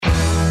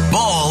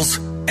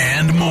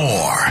and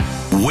more.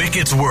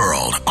 Wickett's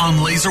World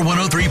on Laser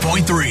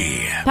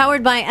 103.3.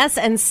 Powered by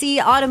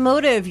SNC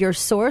Automotive, your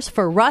source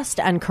for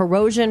rust and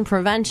corrosion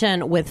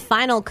prevention with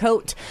Final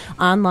Coat.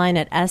 Online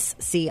at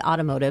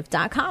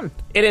scautomotive.com.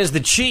 It is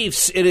the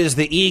Chiefs. It is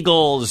the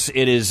Eagles.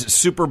 It is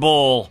Super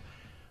Bowl.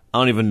 I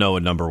don't even know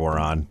what number we're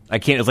on. I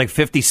can't. It's like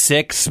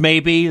 56,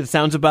 maybe. It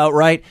sounds about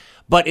right.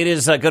 But it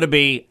is going to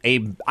be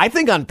I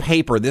think on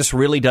paper, this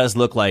really does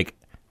look like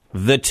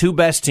the two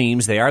best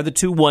teams. They are the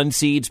 2-1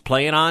 seeds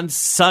playing on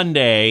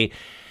Sunday.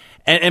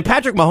 And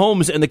Patrick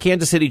Mahomes and the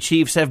Kansas City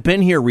Chiefs have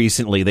been here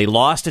recently. They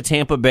lost to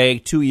Tampa Bay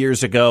 2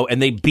 years ago,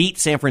 and they beat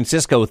San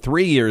Francisco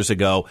 3 years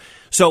ago.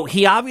 So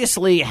he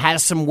obviously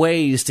has some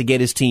ways to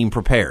get his team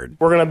prepared.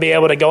 We're going to be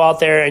able to go out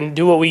there and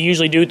do what we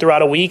usually do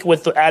throughout a week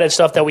with the added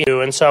stuff that we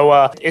do. And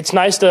so it's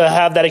nice to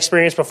have that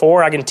experience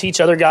before. I can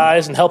teach other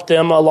guys and help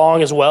them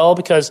along as well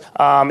because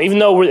even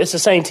though it's the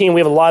same team, we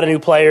have a lot of new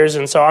players.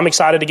 And so I'm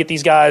excited to get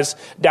these guys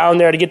down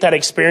there to get that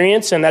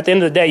experience. And at the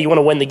end of the day, you want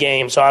to win the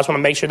game. So I just want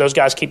to make sure those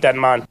guys keep that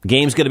in mind.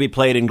 Game's going to be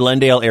played in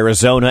Glendale,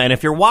 Arizona. And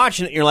if you're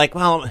watching it, you're like,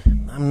 well,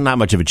 I'm not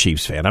much of a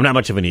Chiefs fan. I'm not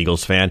much of an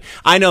Eagles fan.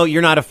 I know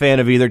you're not a fan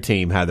of either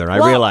team, Heather. I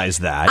realize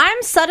that.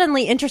 I'm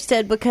suddenly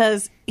interested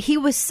because he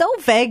was so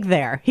vague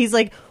there. He's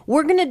like,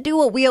 we're going to do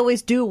what we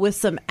always do with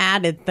some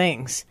added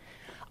things.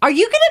 Are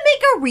you going to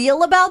make a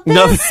reel about this?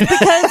 No. Because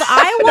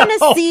I want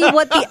to see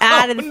what the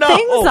added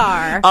things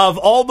are. Of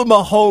all the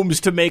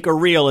Mahomes to make a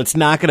reel, it's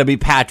not going to be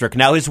Patrick.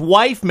 Now, his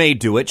wife may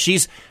do it.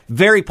 She's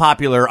very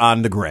popular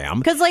on the gram.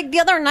 Because, like,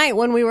 the other night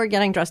when we were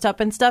getting dressed up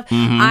and stuff,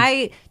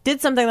 I did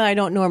something that I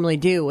don't normally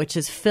do, which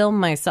is film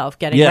myself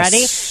getting ready.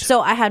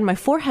 So I had my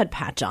forehead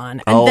patch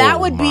on. And that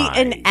would be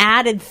an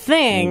added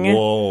thing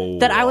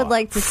that I would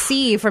like to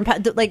see from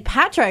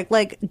Patrick.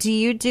 Like, do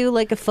you do,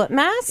 like, a foot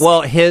mask?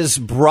 Well, his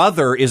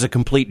brother is a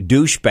complete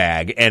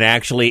douchebag and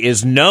actually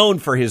is known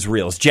for his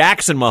reels.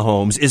 Jackson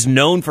Mahomes is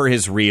known for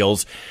his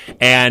reels,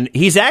 and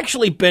he's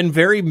actually been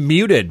very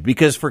muted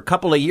because for a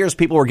couple of years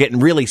people were getting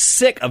really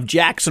sick of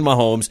Jackson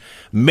Mahomes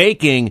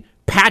making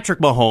Patrick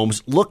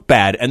Mahomes look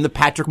bad and the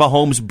Patrick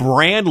Mahomes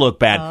brand look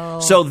bad.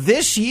 So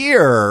this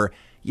year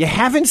you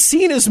haven't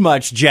seen as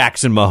much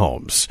Jackson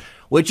Mahomes,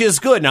 which is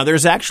good. Now,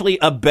 there's actually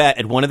a bet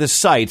at one of the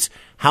sites.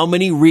 How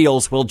many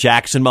reels will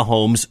Jackson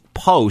Mahomes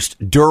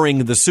post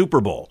during the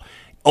Super Bowl?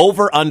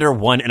 Over under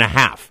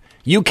 1.5.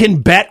 You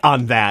can bet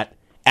on that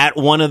at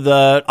one of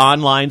the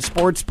online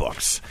sports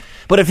books.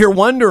 But if you're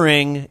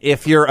wondering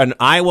if you're an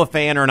Iowa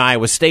fan or an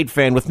Iowa State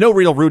fan with no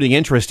real rooting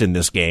interest in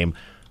this game,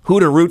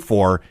 who to root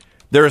for,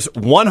 there's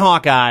one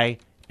Hawkeye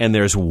and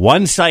there's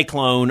one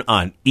Cyclone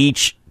on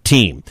each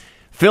team.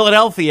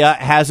 Philadelphia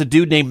has a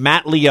dude named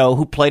Matt Leo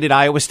who played at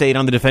Iowa State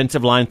on the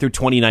defensive line through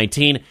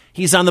 2019.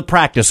 He's on the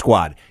practice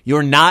squad.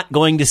 You're not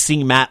going to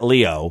see Matt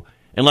Leo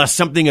unless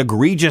something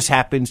egregious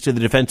happens to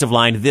the defensive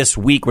line this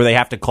week where they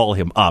have to call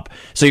him up.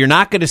 So you're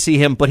not going to see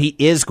him, but he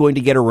is going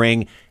to get a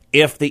ring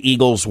if the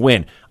Eagles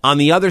win. On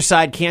the other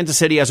side, Kansas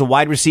City has a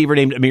wide receiver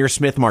named Amir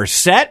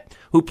Smith-Marset,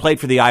 who played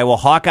for the Iowa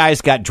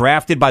Hawkeyes, got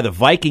drafted by the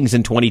Vikings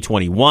in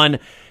 2021,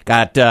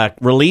 got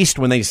released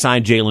when they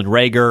signed Jalen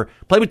Reagor,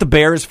 played with the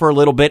Bears for a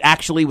little bit,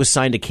 actually was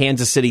signed to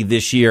Kansas City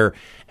this year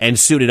and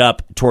suited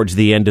up towards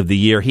the end of the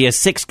year. He has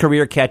 6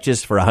 career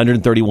catches for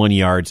 131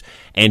 yards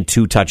and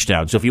 2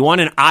 touchdowns. So if you want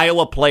an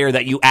Iowa player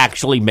that you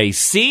actually may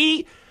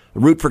see,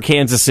 root for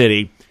Kansas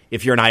City.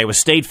 If you're an Iowa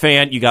State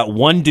fan, you got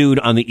one dude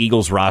on the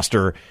Eagles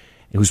roster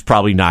who's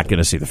probably not going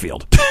to see the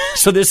field.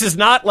 So this is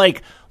not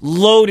like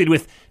loaded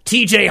with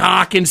TJ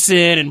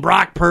Hawkinson and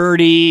Brock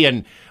Purdy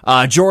and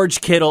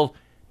George Kittle.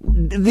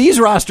 These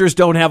rosters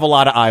don't have a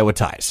lot of Iowa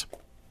ties.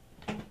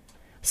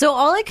 So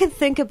all I could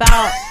think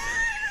about,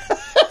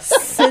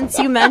 since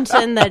you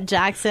mentioned that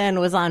Jackson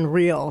was on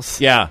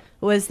Reels,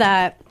 was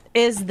that,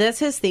 is this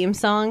his theme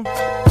song?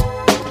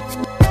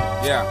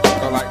 Yeah,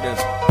 go like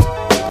this.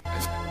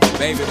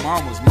 Baby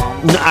mama's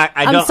mama. No,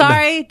 I'm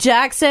sorry,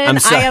 Jackson.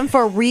 I am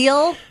for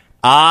real.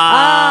 I'm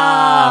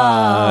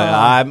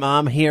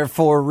here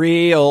for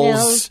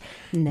reals.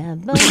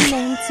 Never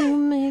meant to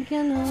make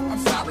it up. I'm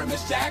sorry,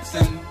 Miss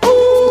Jackson.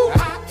 Ooh,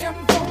 I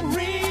am for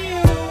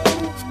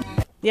real.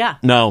 Yeah.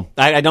 No,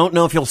 I don't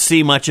know if you'll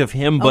see much of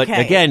him, but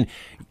again,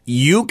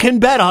 you can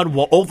bet on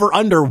over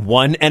under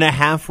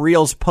 1.5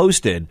 reels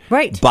posted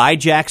by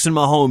Jackson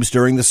Mahomes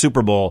during the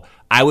Super Bowl.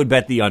 I would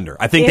bet the under.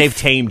 I think they've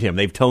tamed him.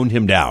 They've toned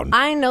him down.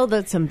 I know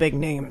that some big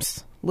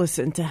names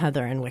listen to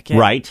Heather and Wicket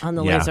on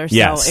the Laser.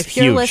 So if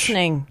you're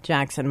listening,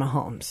 Jackson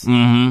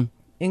Mahomes,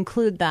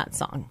 include that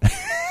song,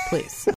 please.